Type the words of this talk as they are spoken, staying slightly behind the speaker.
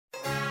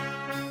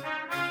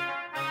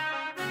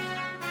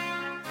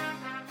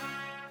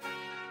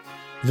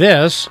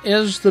This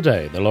is the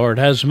day the Lord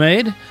has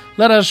made.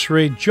 Let us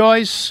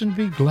rejoice and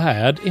be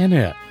glad in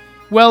it.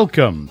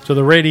 Welcome to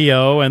the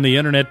radio and the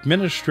internet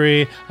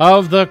ministry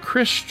of the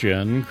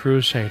Christian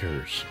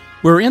Crusaders.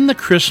 We're in the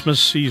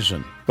Christmas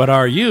season, but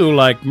are you,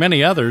 like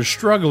many others,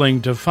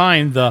 struggling to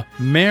find the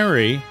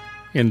merry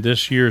in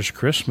this year's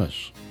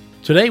Christmas?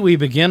 Today we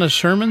begin a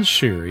sermon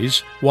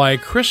series, Why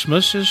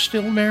Christmas is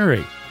Still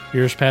Merry.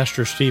 Here's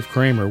Pastor Steve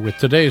Kramer with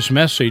today's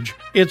message,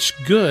 It's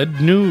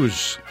Good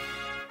News.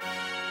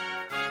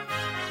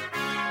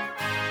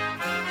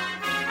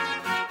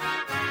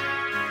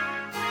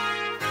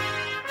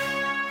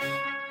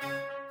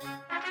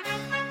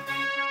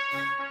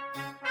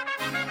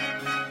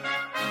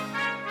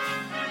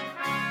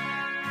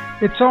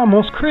 It's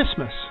almost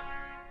Christmas,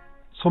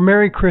 so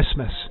Merry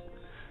Christmas.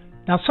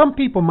 Now, some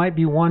people might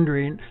be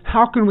wondering,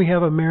 how can we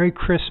have a Merry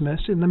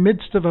Christmas in the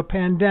midst of a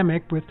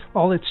pandemic with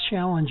all its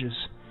challenges?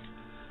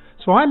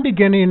 So I'm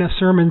beginning a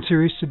sermon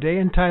series today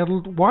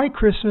entitled, Why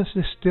Christmas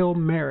is Still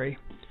Merry.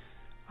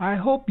 I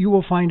hope you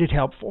will find it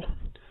helpful.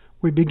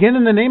 We begin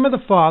in the name of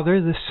the Father,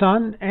 the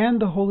Son,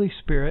 and the Holy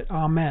Spirit.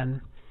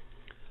 Amen.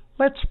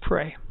 Let's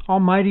pray.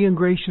 Almighty and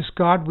gracious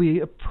God, we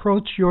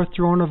approach your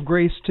throne of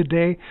grace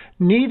today,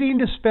 needing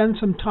to spend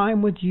some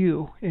time with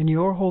you in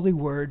your holy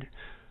word.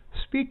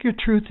 Speak your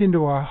truth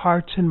into our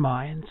hearts and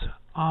minds.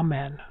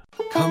 Amen.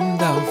 Come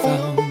thou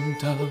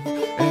fount of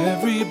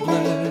every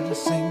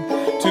blessing,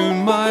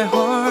 tune my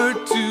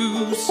heart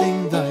to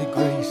sing thy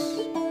grace.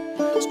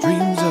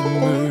 Streams of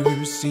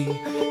mercy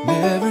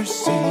never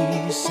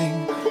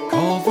ceasing,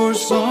 call for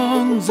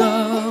songs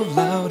of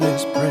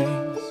loudest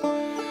praise.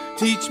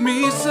 Teach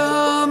me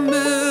some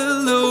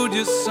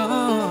melodious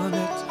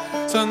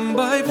sonnet, sung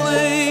by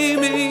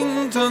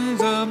flaming tongues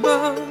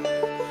above.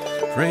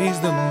 Praise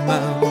the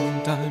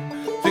mount I'm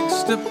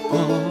fixed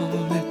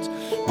upon it,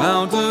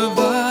 mount of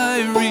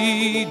thy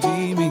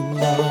redeeming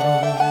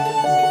love.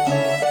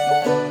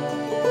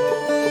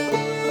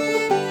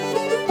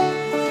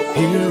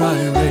 Here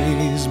I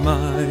raise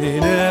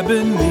mine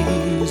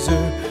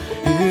Ebenezer,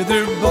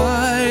 hither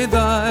by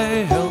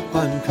thy help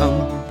I'm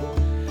come,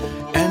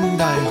 and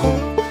I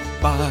hope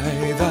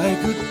by thy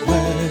good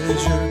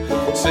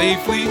pleasure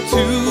safely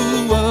to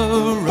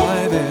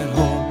arrive at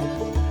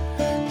home.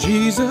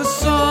 Jesus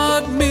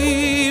sought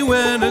me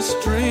when a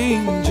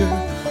stranger,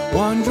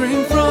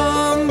 wandering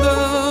from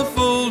the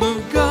fold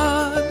of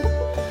God.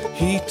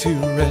 He to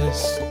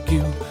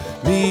rescue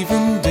me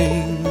from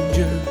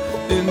danger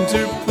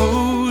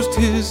interposed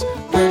his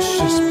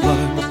precious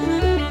blood.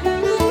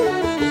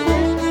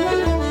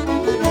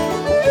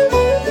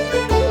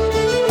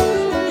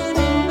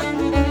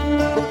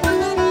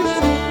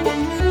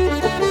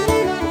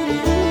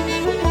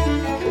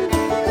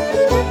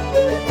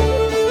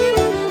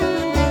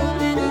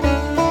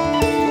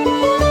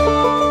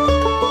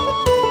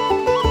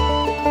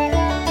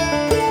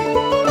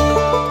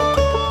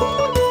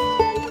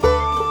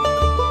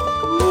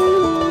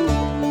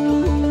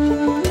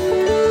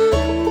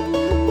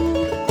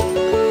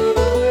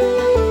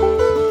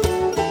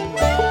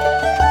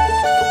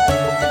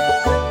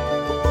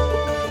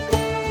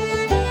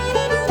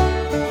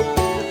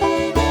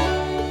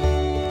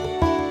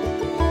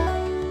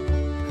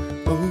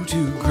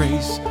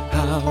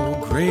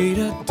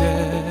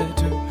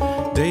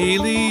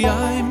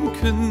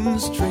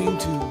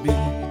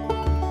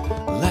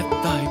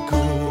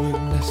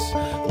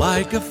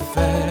 Like a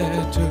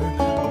fetter,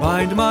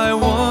 bind my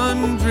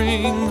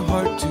wandering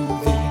heart to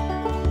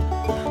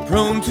thee.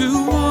 Prone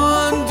to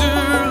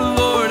wander,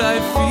 Lord, I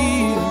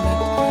feel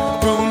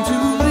it. Prone to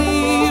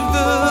leave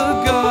the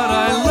God I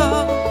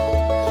love.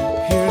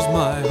 Here's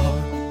my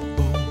heart,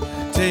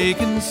 oh,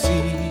 take and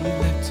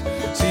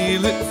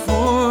seal it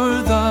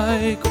for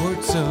thy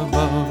courts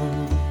above.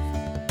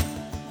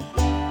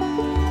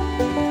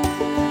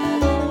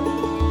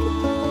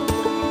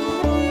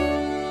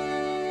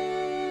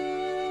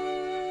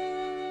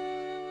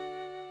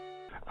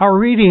 Our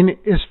reading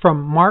is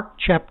from Mark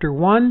chapter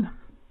 1,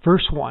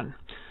 verse 1.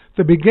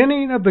 The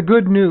beginning of the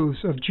good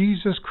news of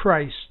Jesus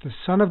Christ, the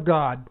Son of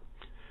God.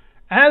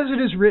 As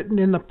it is written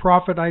in the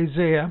prophet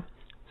Isaiah,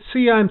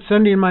 See, I am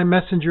sending my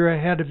messenger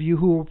ahead of you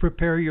who will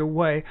prepare your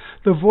way.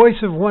 The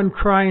voice of one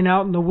crying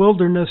out in the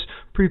wilderness,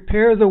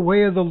 Prepare the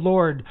way of the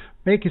Lord,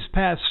 make his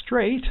path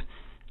straight.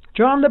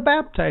 John the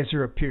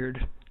Baptizer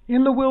appeared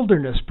in the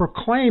wilderness,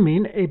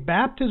 proclaiming a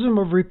baptism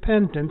of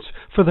repentance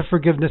for the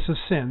forgiveness of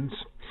sins.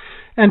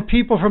 And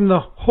people from the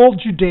whole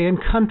Judean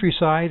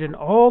countryside and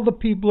all the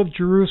people of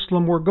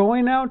Jerusalem were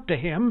going out to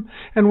him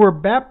and were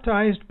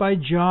baptized by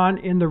John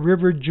in the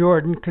river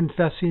Jordan,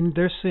 confessing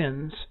their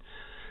sins.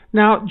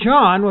 Now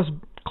John was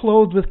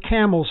clothed with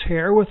camel's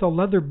hair, with a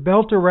leather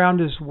belt around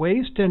his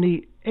waist, and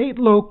he ate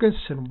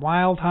locusts and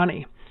wild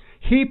honey.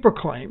 He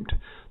proclaimed,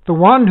 The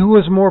one who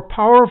is more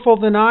powerful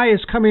than I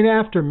is coming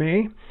after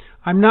me.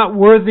 I'm not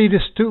worthy to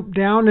stoop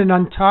down and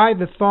untie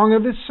the thong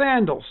of his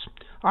sandals.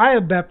 I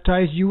have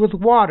baptized you with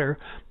water,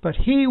 but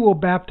he will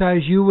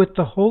baptize you with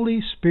the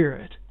Holy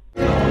Spirit.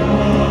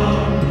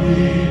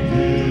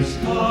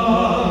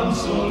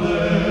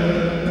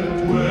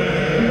 Disconsolate,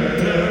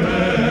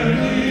 wherever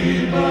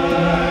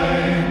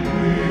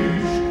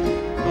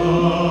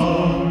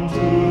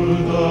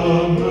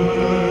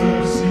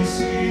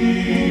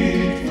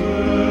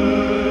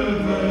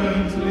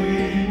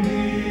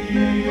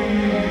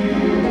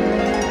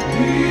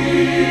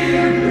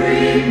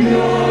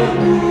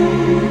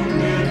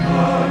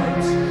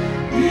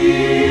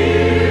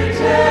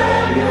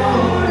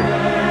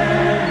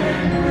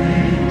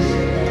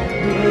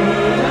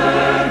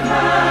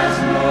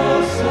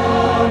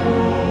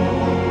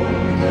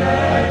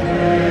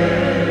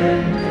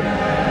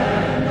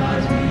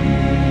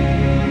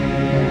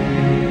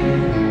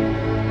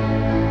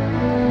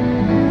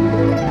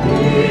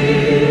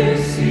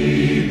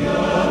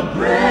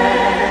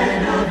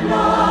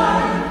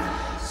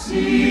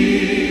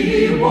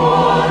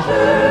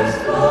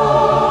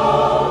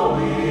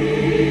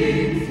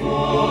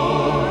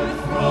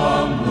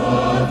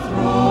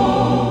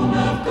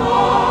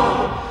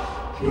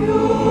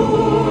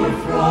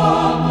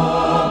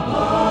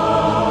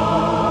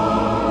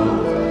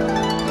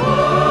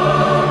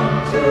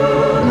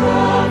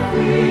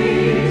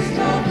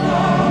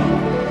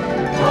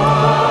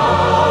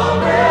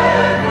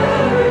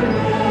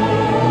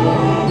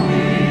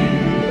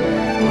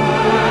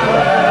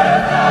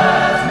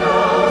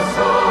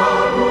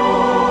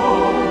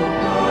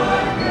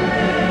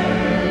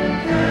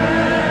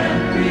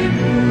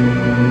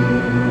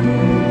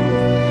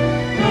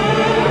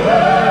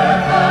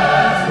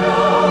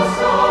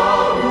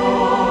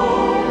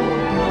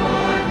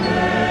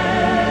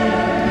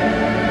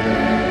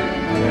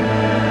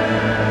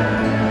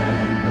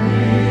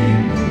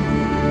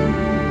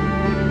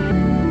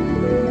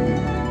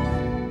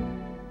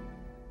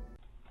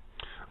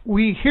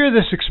hear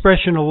this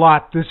expression a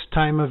lot this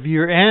time of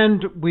year,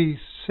 and we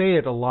say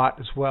it a lot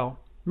as well.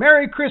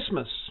 Merry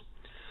Christmas!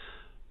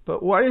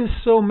 But what is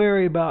so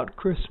merry about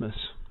Christmas?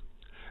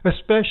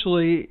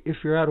 Especially if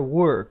you're out of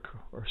work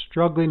or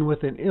struggling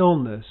with an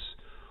illness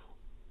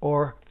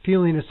or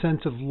feeling a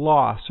sense of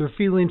loss or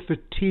feeling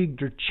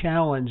fatigued or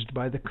challenged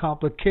by the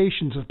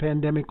complications of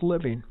pandemic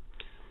living.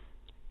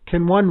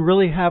 Can one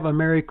really have a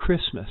Merry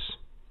Christmas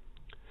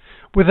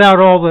without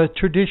all the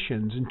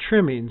traditions and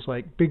trimmings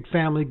like big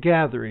family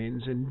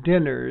gatherings and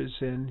dinners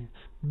and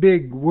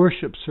big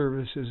worship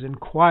services and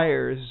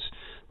choirs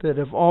that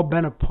have all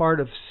been a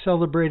part of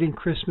celebrating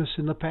Christmas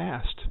in the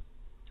past?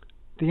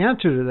 The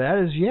answer to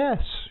that is yes,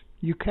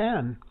 you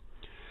can.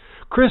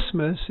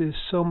 Christmas is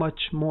so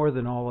much more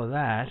than all of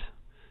that.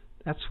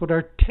 That's what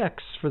our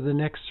texts for the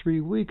next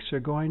 3 weeks are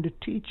going to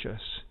teach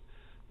us.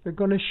 They're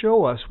going to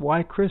show us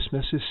why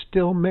Christmas is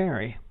still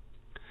merry.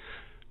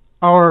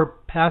 Our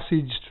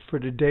passage for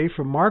today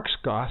from Mark's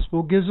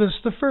Gospel gives us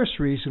the first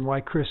reason why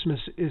Christmas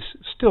is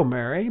still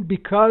merry,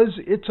 because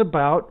it's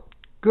about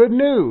good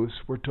news,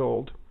 we're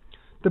told.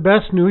 The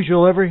best news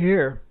you'll ever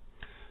hear.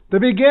 The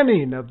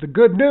beginning of the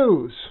good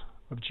news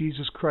of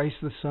Jesus Christ,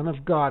 the Son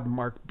of God,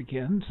 Mark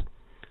begins.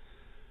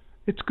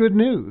 It's good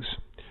news.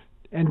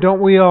 And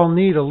don't we all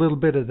need a little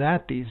bit of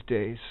that these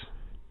days?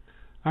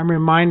 I'm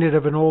reminded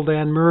of an old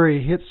Anne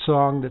Murray hit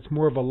song that's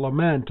more of a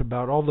lament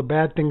about all the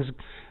bad things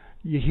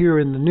you hear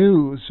in the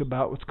news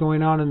about what's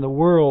going on in the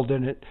world,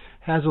 and it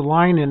has a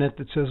line in it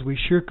that says, "We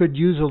sure could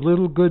use a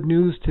little good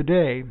news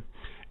today."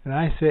 And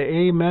I say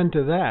amen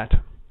to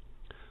that.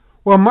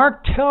 Well,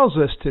 Mark tells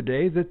us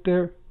today that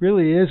there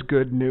really is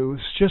good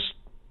news, just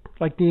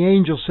like the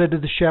angel said to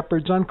the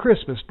shepherds on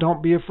Christmas,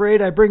 "Don't be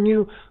afraid, I bring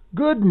you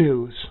good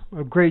news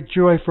of great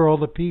joy for all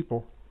the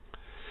people."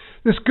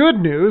 This good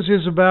news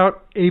is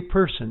about a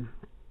person.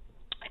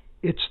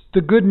 It's the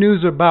good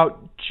news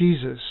about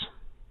Jesus.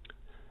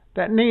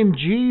 That name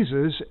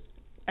Jesus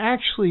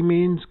actually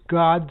means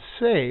God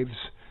saves.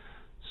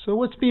 So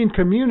what's being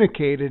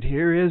communicated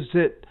here is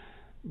that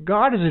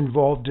God is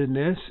involved in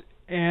this,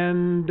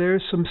 and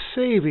there's some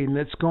saving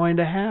that's going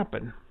to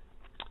happen.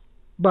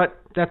 But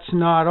that's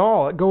not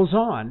all. It goes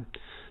on.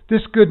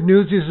 This good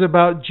news is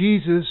about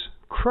Jesus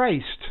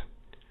Christ.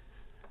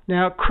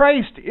 Now,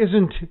 Christ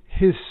isn't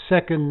his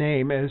second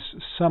name, as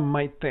some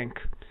might think.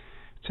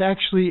 It's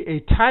actually a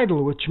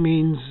title which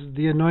means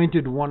the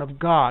anointed one of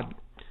God.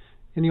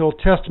 In the Old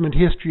Testament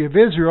history of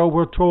Israel,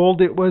 we're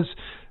told it was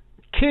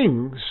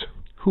kings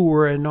who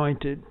were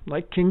anointed,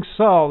 like King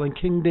Saul and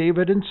King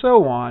David and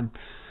so on.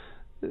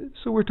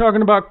 So we're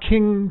talking about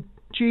King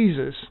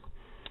Jesus.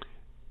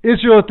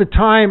 Israel at the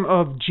time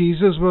of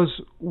Jesus was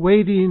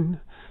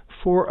waiting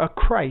for a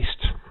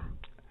Christ.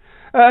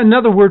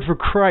 Another word for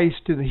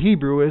Christ in the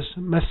Hebrew is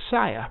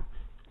Messiah.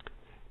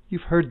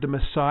 You've heard the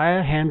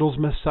Messiah, Handel's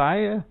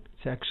Messiah.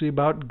 It's actually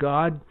about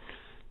God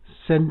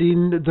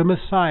sending the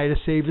Messiah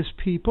to save his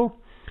people.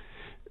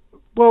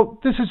 Well,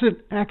 this is an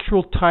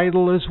actual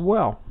title as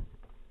well.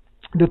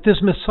 That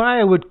this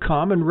Messiah would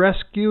come and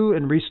rescue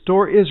and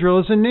restore Israel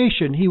as a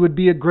nation. He would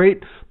be a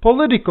great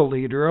political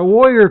leader, a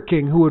warrior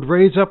king who would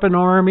raise up an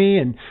army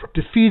and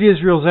defeat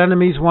Israel's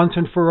enemies once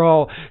and for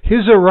all.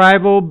 His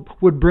arrival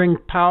would bring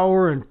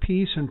power and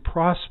peace and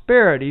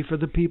prosperity for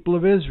the people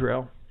of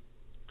Israel.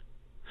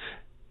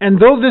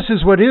 And though this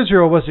is what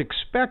Israel was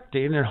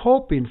expecting and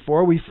hoping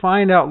for, we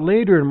find out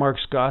later in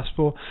Mark's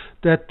Gospel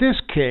that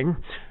this king,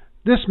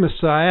 this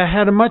Messiah,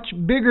 had a much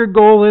bigger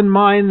goal in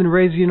mind than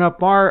raising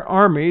up our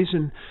armies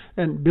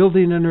and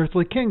building an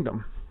earthly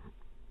kingdom.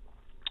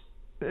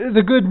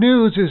 The good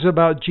news is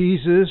about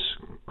Jesus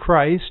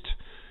Christ,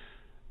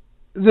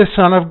 the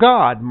Son of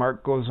God,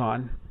 Mark goes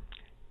on,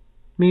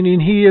 meaning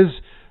he is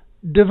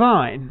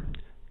divine.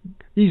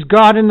 He's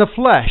God in the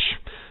flesh,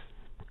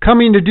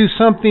 coming to do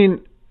something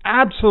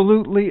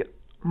absolutely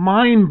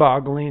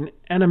mind-boggling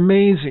and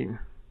amazing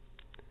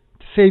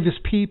to save his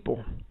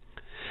people.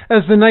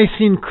 As the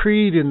Nicene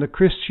Creed in the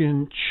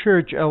Christian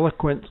Church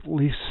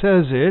eloquently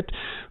says it,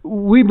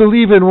 we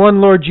believe in one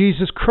Lord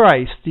Jesus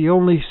Christ, the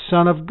only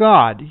Son of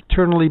God,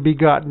 eternally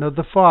begotten of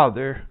the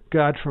Father,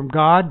 God from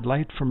God,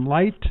 light from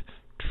light,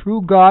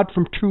 true God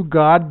from true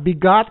God,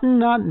 begotten,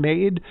 not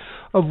made,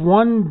 of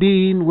one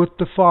being with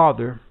the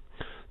Father.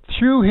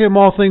 Through him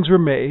all things were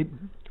made.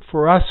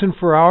 For us and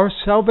for our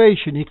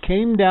salvation he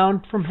came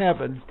down from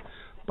heaven.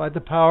 By the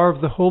power of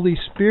the Holy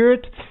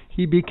Spirit,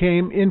 he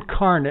became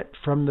incarnate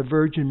from the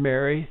Virgin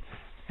Mary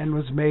and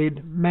was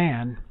made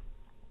man.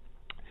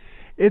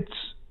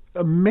 It's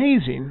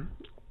amazing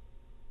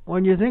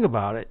when you think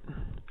about it.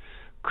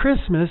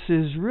 Christmas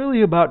is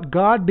really about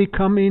God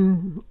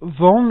becoming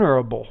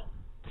vulnerable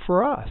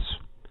for us.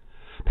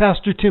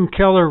 Pastor Tim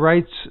Keller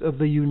writes of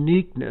the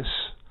uniqueness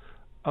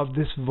of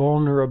this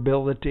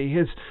vulnerability.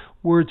 His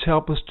words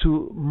help us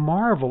to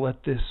marvel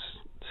at this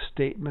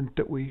statement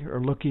that we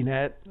are looking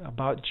at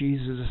about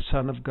Jesus, the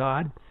Son of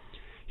God.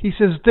 He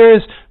says, there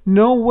is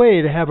no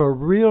way to have a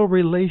real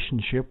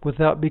relationship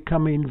without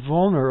becoming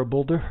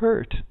vulnerable to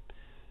hurt.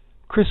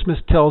 Christmas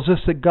tells us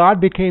that God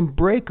became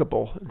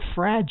breakable and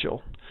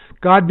fragile.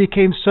 God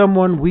became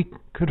someone we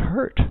could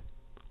hurt.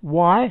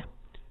 Why?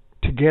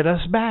 To get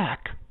us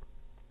back.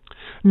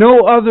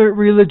 No other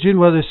religion,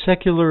 whether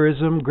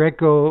secularism,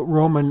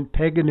 Greco-Roman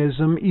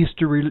paganism,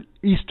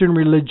 Eastern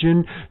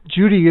religion,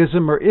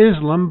 Judaism, or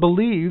Islam,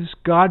 believes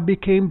God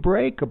became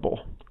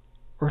breakable,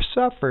 or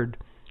suffered,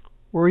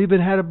 or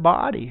even had a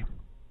body.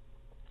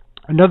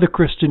 Another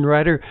Christian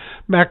writer,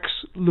 Max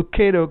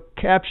Lucado,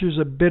 captures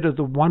a bit of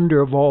the wonder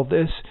of all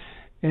this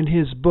in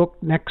his book,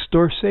 Next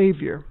Door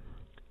Savior.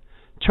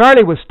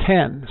 Charlie was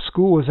 10.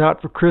 School was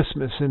out for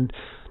Christmas, and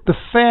the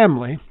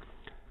family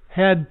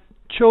had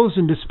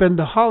chosen to spend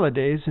the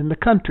holidays in the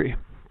country.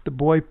 The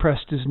boy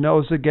pressed his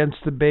nose against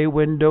the bay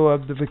window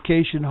of the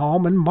vacation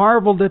home and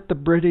marveled at the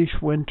British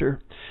winter.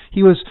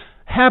 He was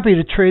happy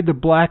to trade the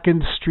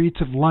blackened streets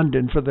of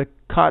London for the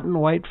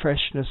cotton-white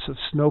freshness of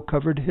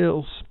snow-covered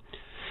hills.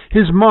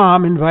 His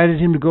mom invited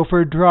him to go for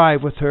a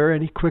drive with her,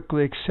 and he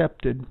quickly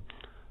accepted.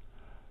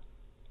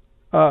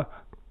 A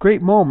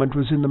great moment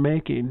was in the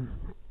making.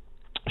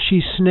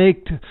 She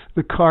snaked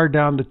the car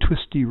down the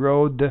twisty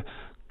road. The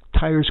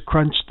tires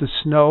crunched the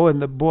snow,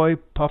 and the boy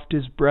puffed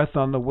his breath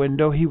on the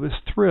window. He was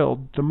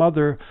thrilled. The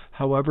mother,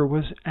 however,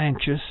 was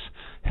anxious.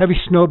 Heavy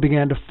snow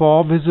began to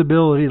fall.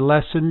 Visibility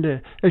lessened.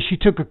 As she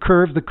took a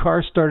curve, the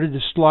car started to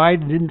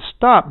slide and didn't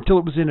stop until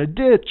it was in a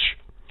ditch.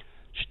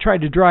 She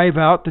tried to drive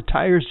out. The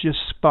tires just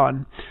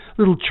spun.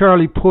 Little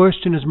Charlie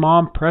pushed, and his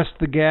mom pressed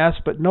the gas,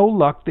 but no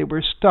luck. They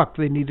were stuck.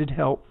 They needed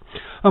help.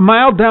 A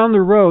mile down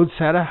the road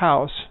sat a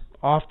house.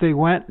 Off they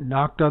went and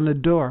knocked on the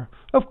door.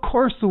 Of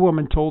course, the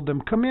woman told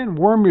them, "Come in,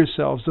 warm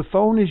yourselves. The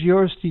phone is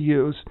yours to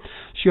use."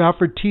 She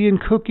offered tea and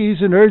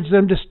cookies and urged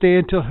them to stay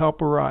until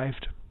help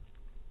arrived.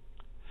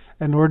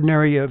 An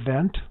ordinary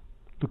event,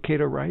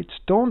 Lucado writes.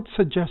 Don't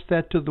suggest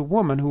that to the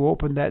woman who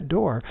opened that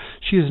door.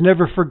 She has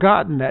never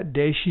forgotten that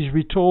day. She's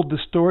retold the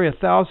story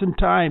 1,000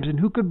 times, and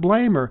who could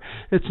blame her?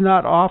 It's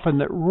not often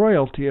that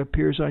royalty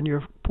appears on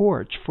your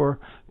porch, for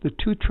the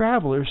two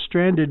travelers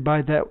stranded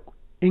by that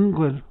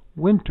England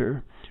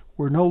winter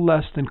were no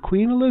less than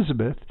Queen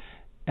Elizabeth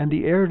and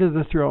the heir to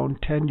the throne,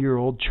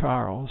 10-year-old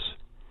Charles.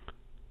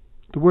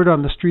 The word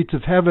on the streets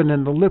of heaven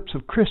and the lips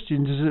of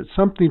Christians is that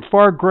something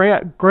far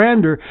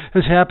grander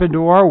has happened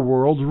to our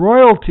world.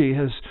 Royalty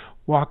has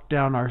walked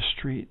down our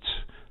streets.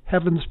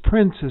 Heaven's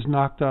Prince has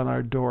knocked on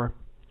our door.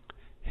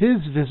 His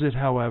visit,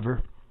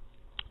 however,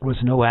 was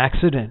no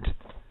accident.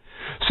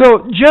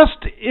 So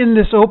just in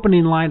this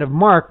opening line of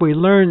Mark, we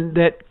learn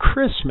that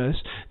Christmas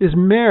is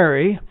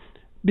merry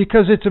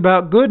because it's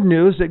about good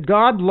news that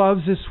God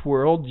loves this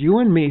world, you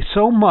and me,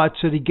 so much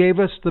that He gave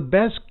us the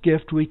best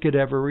gift we could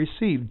ever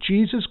receive,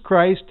 Jesus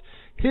Christ,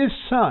 His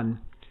Son.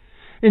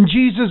 And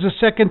Jesus, the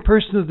second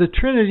person of the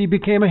Trinity,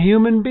 became a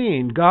human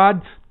being.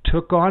 God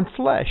took on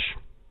flesh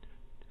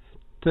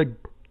to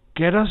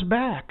get us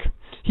back.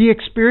 He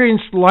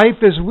experienced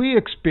life as we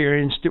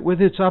experienced it, with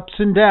its ups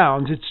and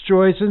downs, its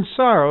joys and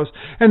sorrows.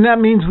 And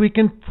that means we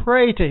can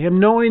pray to Him,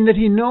 knowing that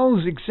He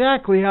knows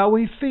exactly how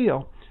we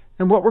feel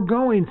and what we're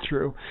going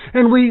through.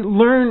 And we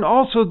learn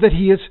also that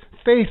He is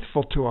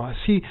faithful to us.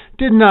 He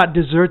did not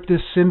desert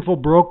this sinful,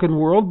 broken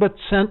world, but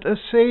sent a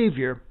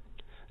Savior,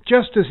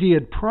 just as He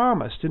had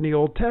promised in the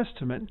Old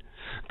Testament.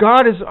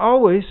 God is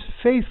always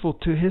faithful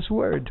to His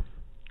word.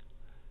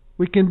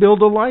 We can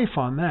build a life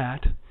on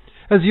that.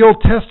 As the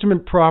Old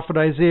Testament prophet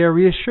Isaiah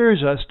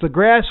reassures us, the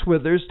grass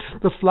withers,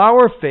 the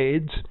flower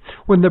fades,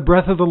 when the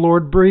breath of the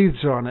Lord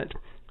breathes on it.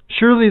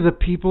 Surely the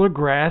people are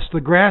grass,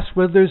 the grass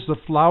withers, the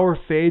flower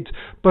fades,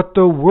 but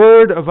the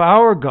word of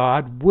our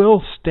God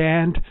will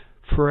stand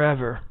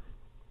forever.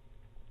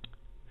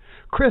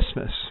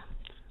 Christmas,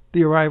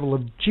 the arrival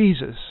of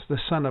Jesus, the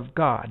Son of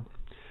God,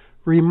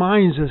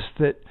 reminds us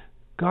that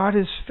God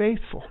is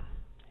faithful.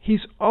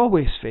 He's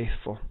always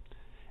faithful.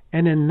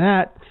 And in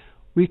that,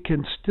 we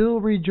can still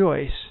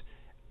rejoice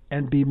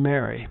and be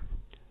merry.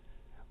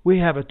 We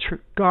have a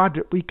God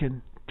that we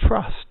can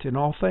trust in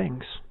all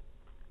things.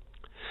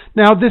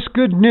 Now, this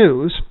good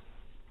news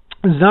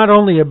is not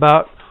only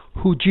about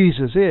who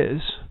Jesus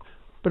is,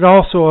 but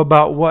also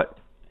about what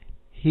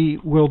He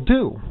will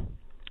do.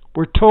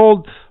 We're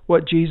told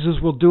what Jesus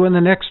will do in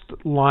the next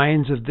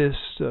lines of this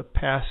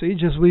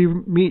passage as we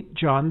meet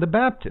John the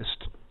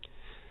Baptist.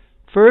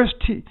 First,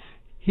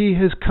 He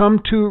has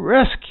come to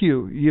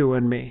rescue you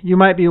and me. You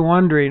might be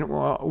wondering,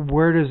 well,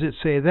 where does it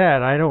say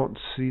that? I don't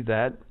see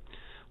that.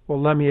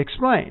 Well, let me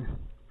explain.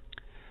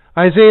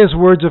 Isaiah's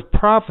words of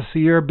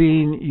prophecy are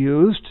being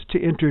used to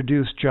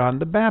introduce John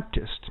the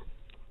Baptist.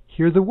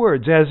 Hear the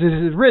words, as it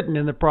is written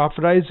in the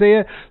prophet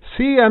Isaiah,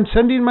 "See, I'm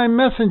sending my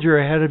messenger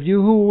ahead of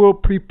you who will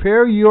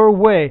prepare your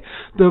way.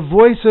 The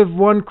voice of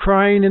one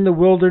crying in the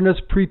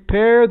wilderness,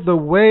 prepare the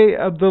way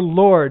of the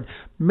Lord.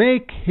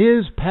 Make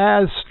His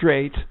paths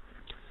straight."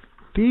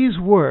 These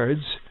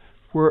words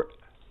were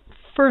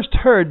first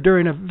heard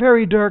during a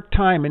very dark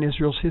time in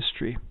Israel's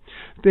history.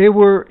 They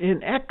were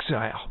in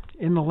exile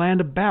in the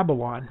land of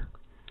Babylon.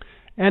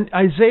 And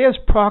Isaiah's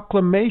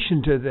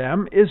proclamation to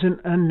them is an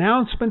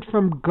announcement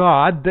from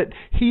God that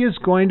He is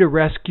going to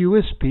rescue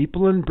His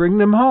people and bring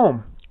them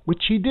home,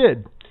 which He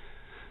did.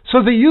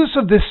 So the use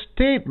of this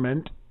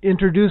statement,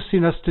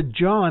 introducing us to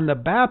John the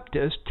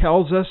Baptist,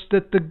 tells us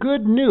that the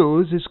good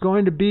news is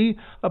going to be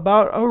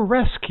about a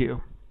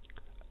rescue.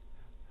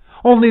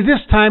 Only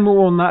this time it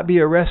will not be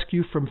a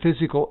rescue from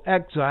physical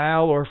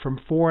exile or from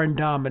foreign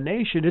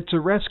domination. It's a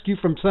rescue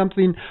from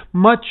something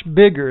much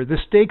bigger. The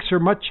stakes are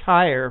much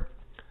higher.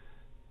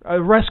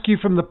 A rescue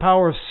from the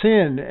power of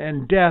sin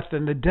and death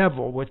and the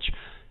devil, which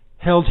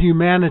held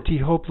humanity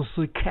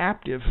hopelessly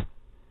captive.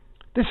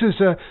 This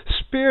is a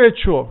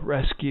spiritual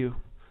rescue.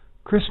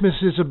 Christmas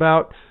is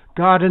about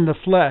God in the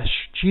flesh,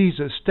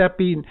 Jesus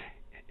stepping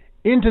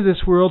into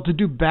this world to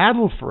do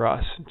battle for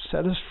us and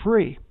set us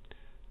free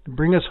and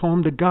bring us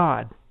home to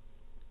God.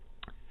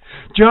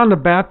 John the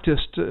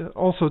Baptist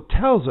also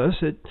tells us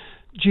that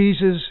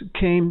Jesus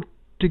came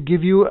to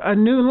give you a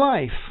new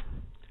life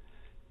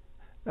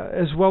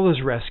as well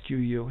as rescue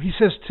you. He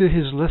says to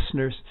his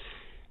listeners,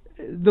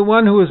 "The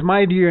one who is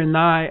mightier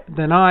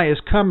than I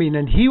is coming,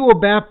 and he will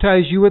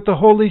baptize you with the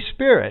Holy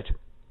Spirit."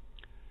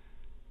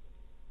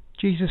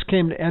 Jesus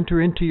came to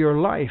enter into your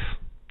life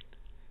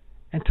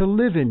and to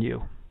live in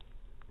you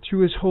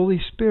through his Holy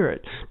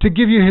Spirit, to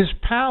give you his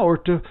power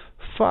to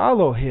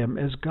follow him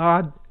as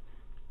God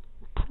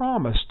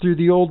promised through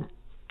the Old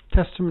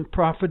Testament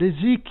prophet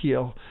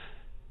Ezekiel.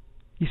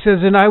 He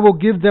says, "And I will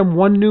give them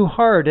one new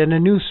heart, and a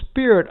new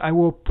spirit I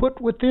will put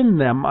within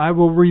them. I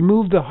will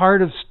remove the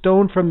heart of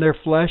stone from their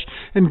flesh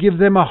and give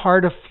them a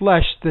heart of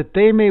flesh, that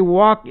they may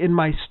walk in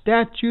my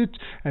statutes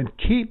and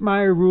keep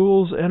my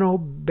rules and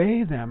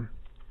obey them."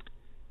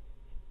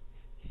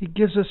 He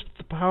gives us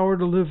the power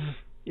to live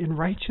in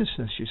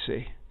righteousness, you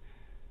see,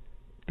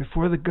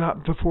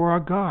 before our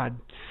God.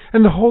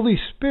 And the Holy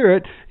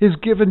Spirit is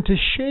given to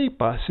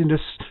shape us into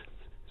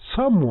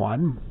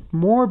someone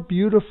more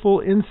beautiful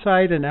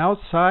inside and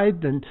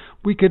outside than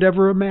we could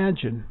ever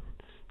imagine,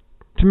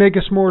 to make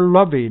us more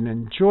loving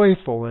and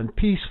joyful and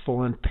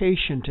peaceful and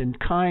patient and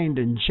kind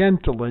and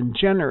gentle and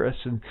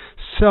generous and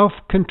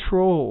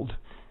self-controlled.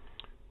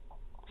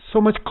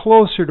 So much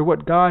closer to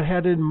what God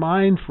had in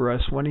mind for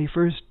us when he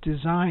first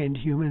designed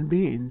human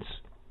beings.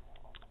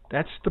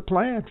 That's the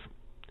plan.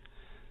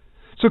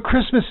 So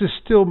Christmas is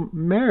still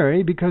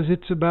merry because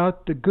it's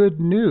about the good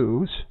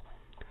news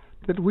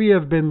that we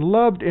have been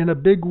loved in a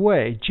big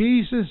way.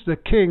 Jesus, the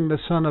King, the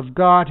Son of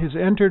God, has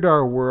entered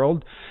our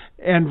world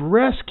and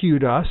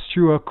rescued us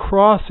through a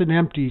cross and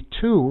empty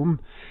tomb,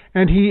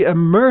 and he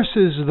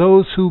immerses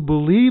those who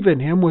believe in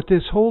him with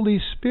his Holy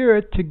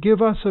Spirit to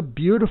give us a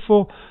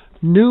beautiful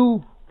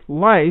new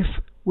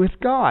life with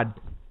God.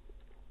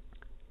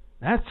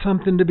 That's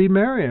something to be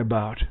merry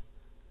about.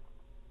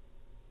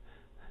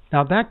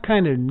 Now that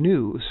kind of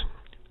news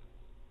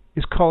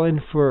is calling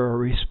for a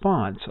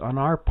response on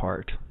our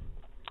part.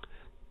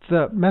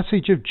 The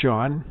message of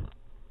John,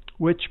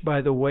 which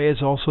by the way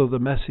is also the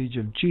message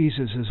of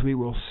Jesus as we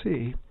will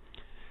see,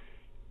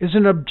 is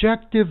an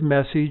objective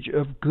message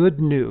of good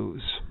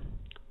news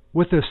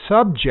with a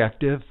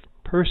subjective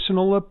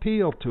personal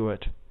appeal to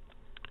it.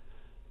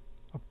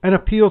 An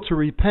appeal to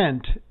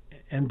repent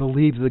and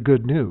believe the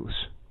good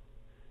news.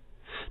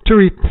 To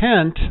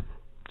repent,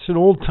 it's an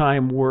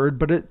old-time word,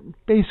 but it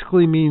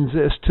basically means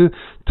this,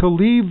 to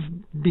leave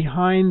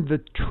behind the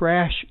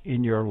trash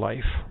in your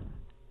life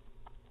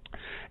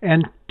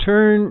and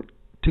turn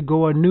to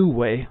go a new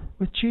way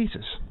with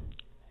Jesus.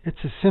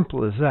 It's as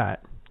simple as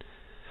that.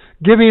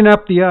 Giving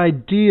up the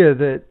idea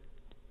that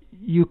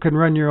you can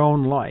run your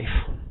own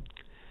life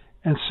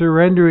and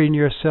surrendering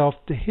yourself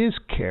to his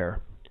care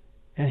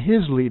and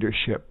his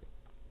leadership.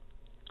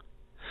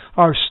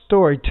 Our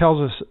story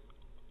tells us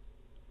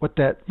what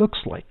that looks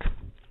like.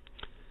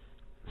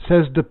 It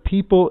says the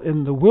people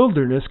in the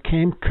wilderness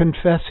came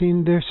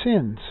confessing their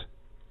sins.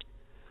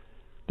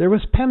 There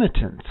was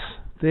penitence.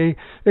 They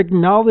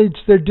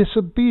acknowledged their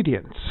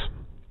disobedience,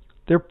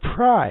 their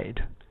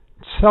pride,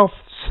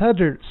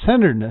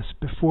 self-centeredness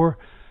before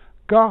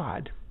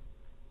God.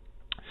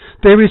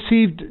 They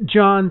received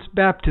John's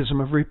baptism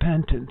of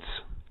repentance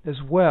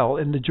as well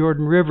in the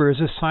Jordan River as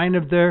a sign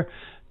of their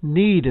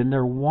need and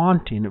their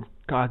wanting of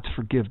God's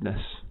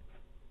forgiveness.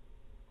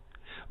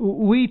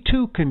 We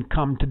too can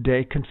come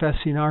today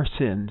confessing our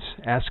sins,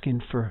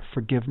 asking for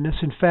forgiveness.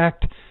 In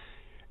fact,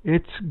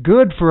 it's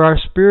good for our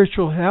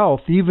spiritual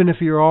health, even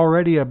if you're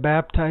already a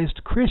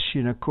baptized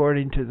Christian,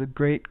 according to the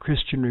great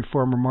Christian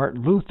reformer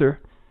Martin Luther.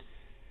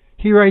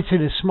 He writes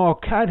in his small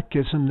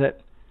catechism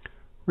that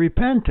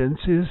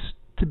repentance is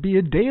to be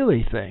a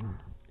daily thing,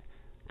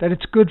 that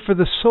it's good for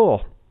the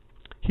soul.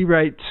 He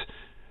writes,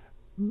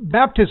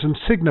 baptism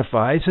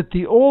signifies that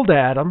the old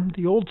Adam,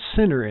 the old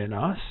sinner in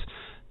us,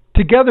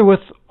 together with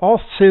all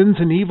sins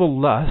and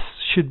evil lusts,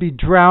 should be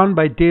drowned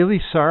by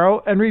daily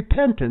sorrow and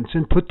repentance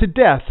and put to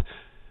death,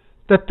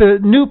 that the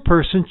new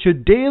person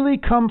should daily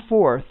come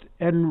forth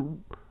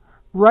and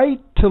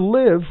right to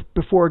live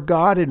before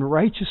God in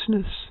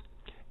righteousness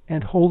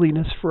and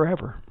holiness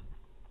forever.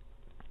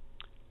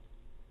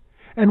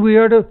 And we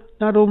are to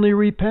not only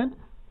repent,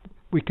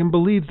 we can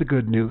believe the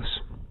good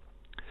news.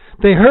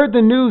 They heard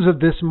the news of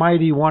this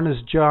mighty one, as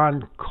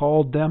John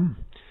called them.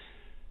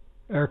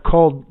 are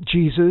called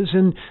Jesus,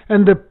 and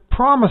the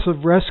promise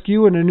of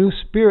rescue and a new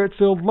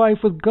spirit-filled life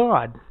with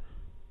God.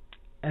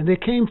 And they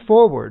came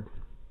forward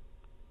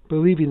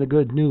believing the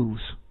good news.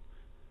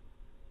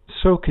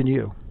 So can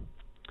you.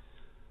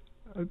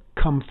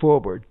 Come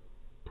forward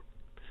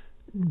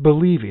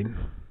believing,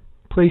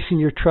 placing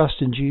your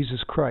trust in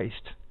Jesus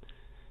Christ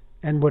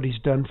and what He's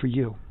done for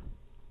you.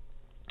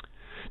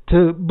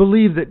 To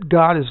believe that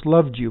God has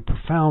loved you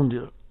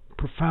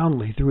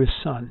profoundly through His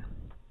Son.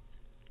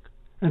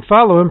 And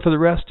follow Him for the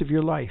rest of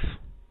your life.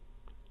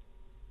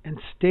 And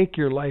stake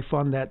your life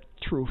on that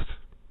truth.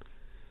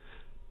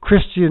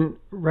 Christian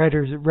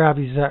writer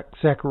Ravi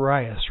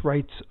Zacharias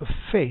writes of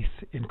faith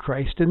in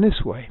Christ in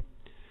this way.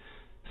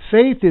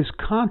 Faith is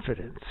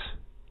confidence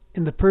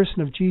in the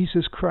person of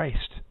Jesus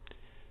Christ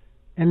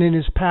and in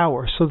His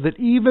power, so that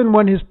even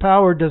when His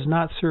power does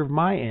not serve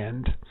my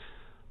end,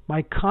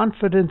 my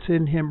confidence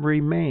in Him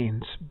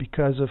remains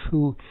because of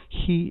who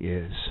He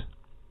is.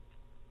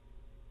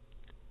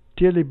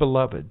 Dearly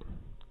beloved,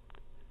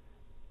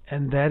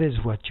 and that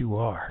is what you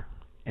are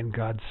in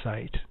God's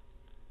sight.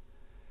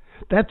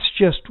 That's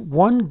just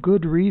one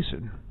good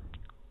reason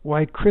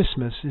why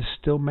Christmas is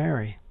still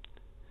merry.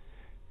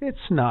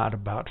 It's not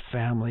about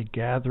family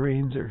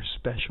gatherings or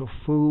special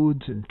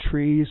foods and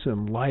trees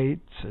and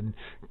lights and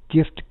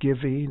gift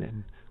giving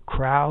and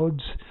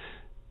crowds.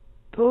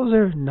 Those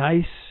are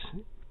nice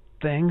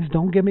things,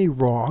 don't get me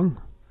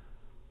wrong,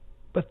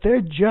 but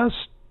they're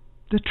just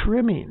the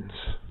trimmings.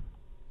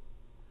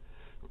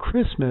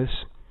 Christmas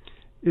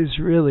is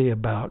really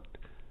about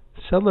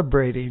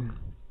celebrating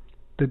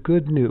the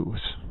good news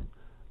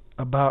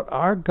about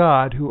our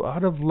God who,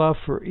 out of love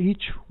for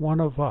each one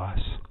of us,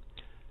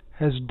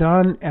 has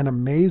done an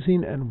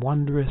amazing and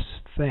wondrous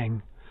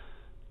thing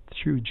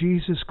through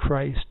Jesus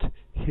Christ,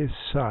 His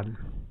Son.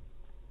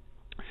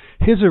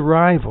 His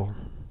arrival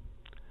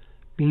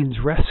means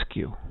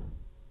rescue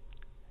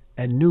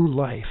and new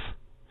life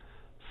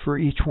for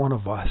each one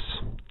of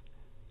us.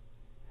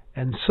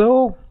 And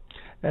so,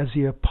 as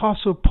the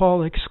Apostle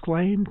Paul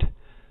exclaimed,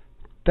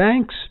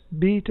 thanks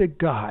be to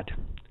God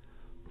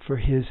for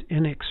His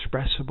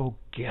inexpressible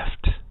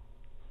gift.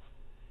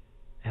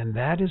 And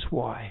that is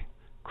why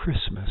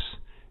Christmas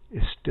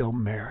is still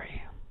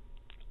merry.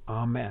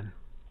 Amen.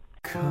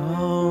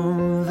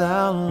 Come,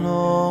 thou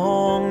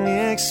long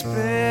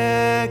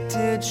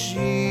expected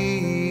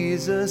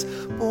Jesus,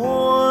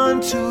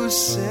 born to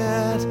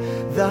set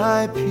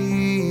thy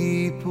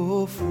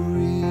people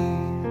free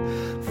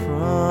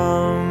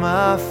from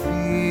our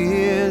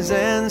fears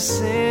and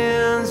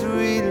sins.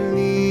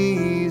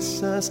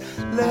 Release us,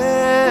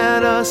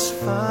 let us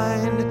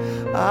find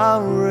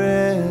our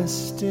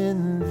rest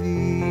in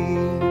Thee.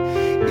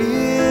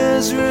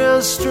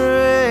 Israel's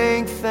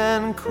strength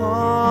and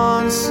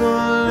consolation,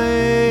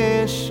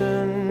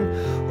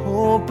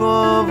 hope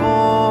of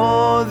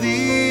all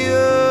the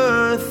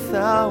earth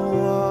Thou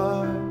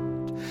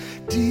art,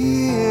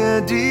 dear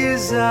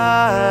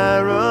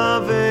desire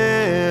of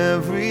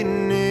every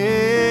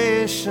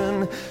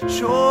nation,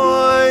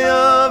 joy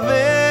of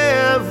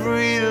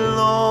every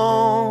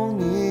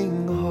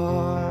longing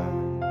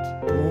heart.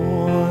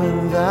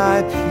 Born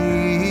Thy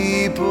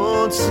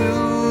people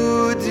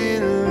to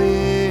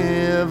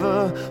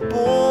deliver,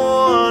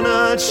 born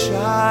a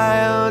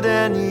child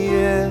and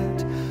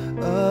yet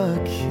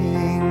a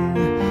king,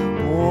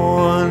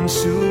 born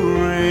to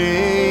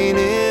reign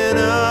in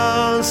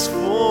us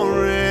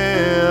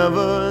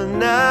forever.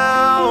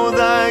 Now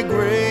Thy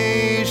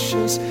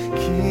gracious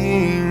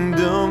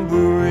kingdom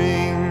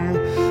bring,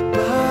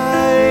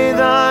 by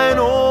Thine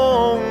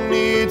own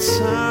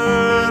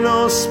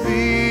eternal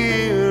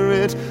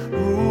Spirit,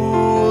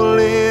 rule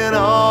in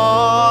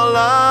all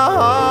our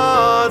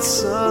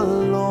hearts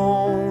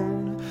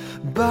alone.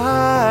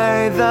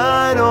 By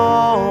Thine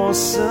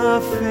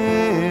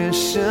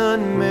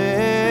all-sufficient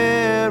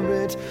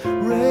merit,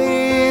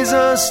 raise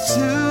us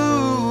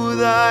to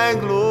Thy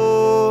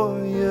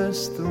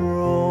glorious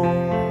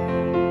throne.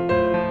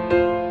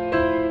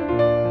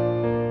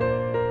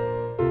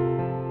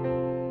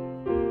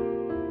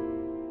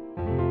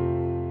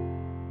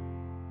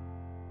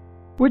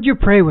 Would you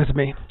pray with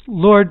me?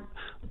 Lord,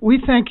 we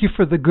thank You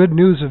for the good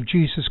news of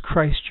Jesus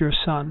Christ, Your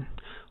Son,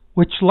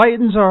 which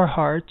lightens our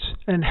hearts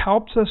and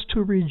helps us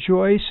to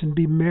rejoice and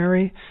be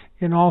merry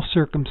in all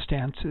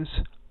circumstances.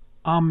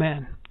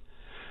 Amen.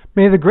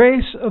 May the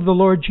grace of the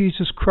Lord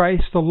Jesus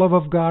Christ, the love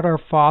of God our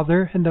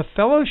Father, and the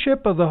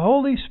fellowship of the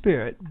Holy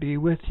Spirit be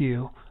with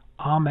you.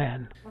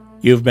 Amen.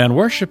 You've been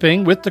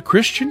worshiping with the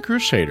Christian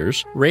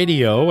Crusaders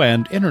radio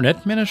and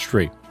internet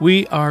ministry.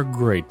 We are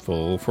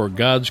grateful for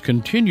God's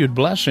continued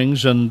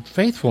blessings and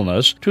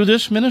faithfulness to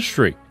this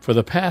ministry for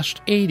the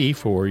past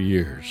 84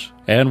 years.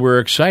 And we're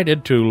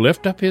excited to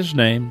lift up His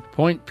name,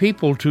 point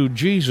people to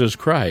Jesus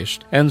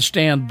Christ, and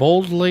stand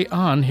boldly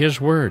on His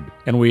Word.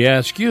 And we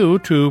ask you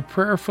to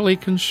prayerfully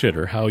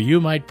consider how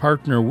you might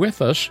partner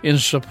with us in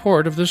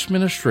support of this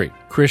ministry.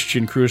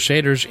 Christian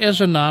Crusaders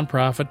is a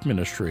nonprofit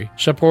ministry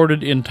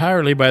supported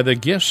entirely by the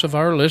gifts of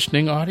our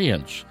listening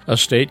audience.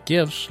 Estate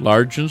gifts,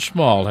 large and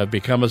small, have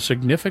become a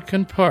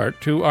significant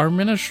part to our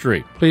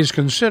ministry. Please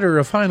consider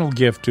a final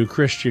gift to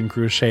Christian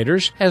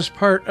Crusaders as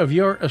part of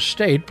your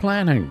estate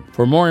planning.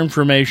 For more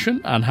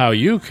information on how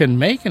you can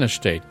make an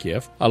estate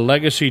gift, a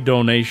legacy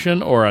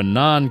donation, or a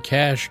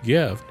non-cash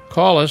gift,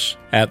 call us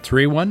at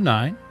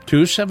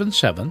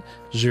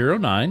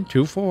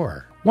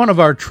 319-277-0924. One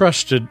of our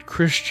trusted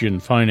Christian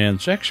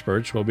finance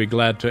experts will be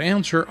glad to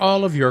answer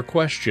all of your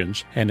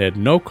questions and at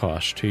no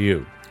cost to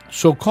you.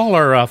 So call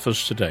our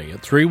office today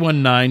at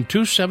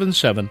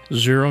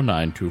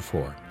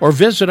 319-277-0924 or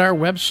visit our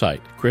website,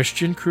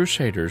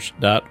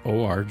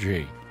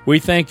 christiancrusaders.org. We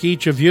thank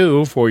each of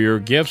you for your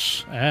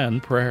gifts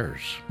and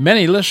prayers.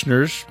 Many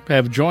listeners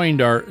have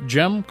joined our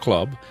GEM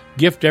Club,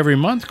 Gift Every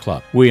Month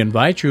Club. We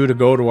invite you to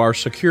go to our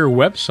secure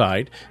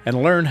website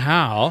and learn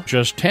how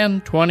just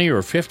 $10, $20,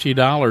 or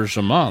 $50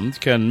 a month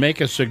can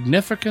make a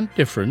significant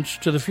difference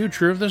to the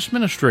future of this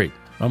ministry.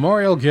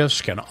 Memorial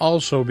gifts can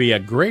also be a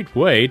great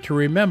way to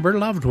remember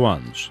loved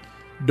ones.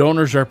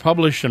 Donors are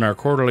published in our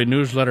quarterly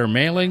newsletter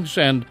mailings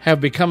and have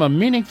become a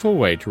meaningful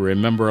way to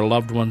remember a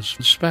loved one's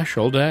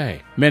special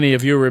day. Many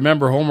of you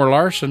remember Homer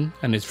Larson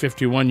and his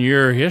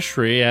 51-year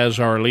history as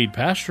our lead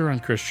pastor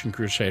on Christian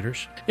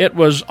Crusaders. It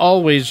was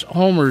always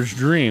Homer's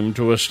dream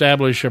to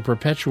establish a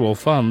perpetual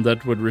fund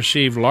that would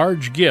receive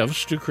large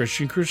gifts to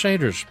Christian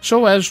Crusaders,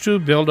 so as to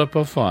build up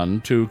a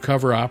fund to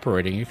cover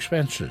operating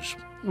expenses.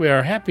 We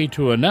are happy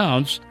to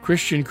announce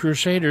Christian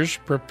Crusaders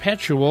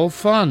Perpetual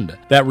Fund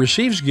that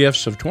receives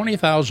gifts of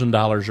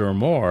 $20,000 or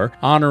more,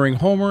 honoring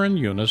Homer and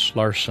Eunice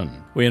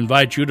Larson. We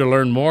invite you to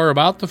learn more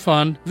about the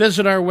fund.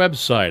 Visit our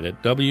website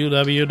at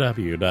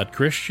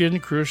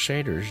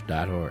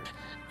www.christiancrusaders.org.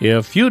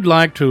 If you'd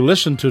like to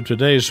listen to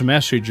today's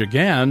message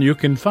again, you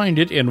can find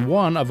it in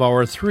one of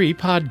our 3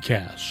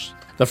 podcasts.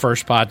 The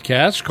first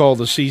podcast, called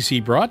the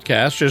CC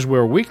Broadcast, is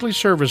where weekly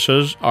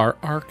services are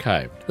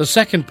archived. The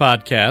second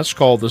podcast,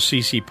 called the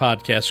CC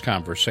Podcast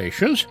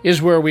Conversations,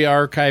 is where we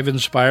archive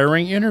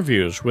inspiring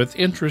interviews with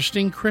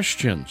interesting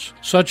Christians,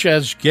 such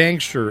as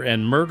gangster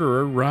and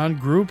murderer Ron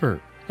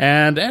Gruber,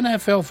 and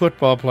NFL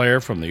football player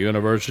from the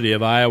University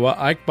of Iowa,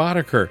 Ike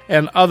Boddicker,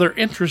 and other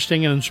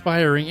interesting and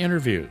inspiring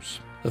interviews.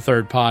 The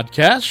third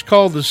podcast,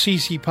 called the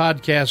CC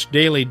Podcast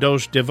Daily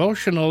Dose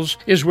Devotionals,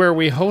 is where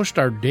we host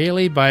our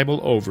daily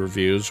Bible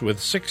overviews with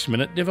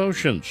 6-minute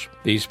devotions.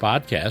 These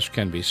podcasts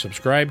can be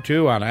subscribed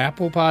to on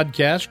Apple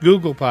Podcasts,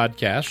 Google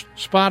Podcasts,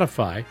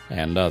 Spotify,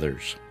 and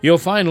others. You'll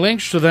find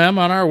links to them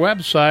on our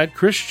website,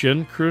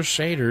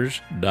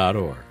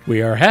 christiancrusaders.org.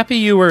 We are happy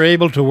you were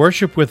able to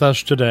worship with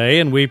us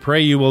today, and we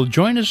pray you will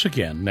join us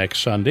again next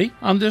Sunday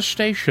on this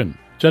station.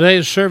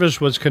 Today's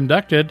service was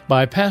conducted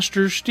by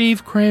Pastor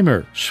Steve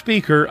Kramer,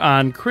 speaker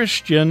on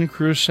Christian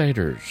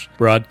Crusaders,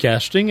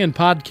 broadcasting and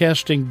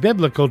podcasting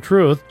biblical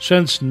truth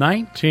since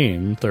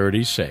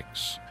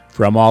 1936.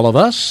 From all of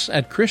us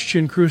at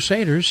Christian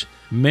Crusaders,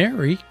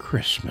 Merry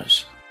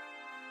Christmas.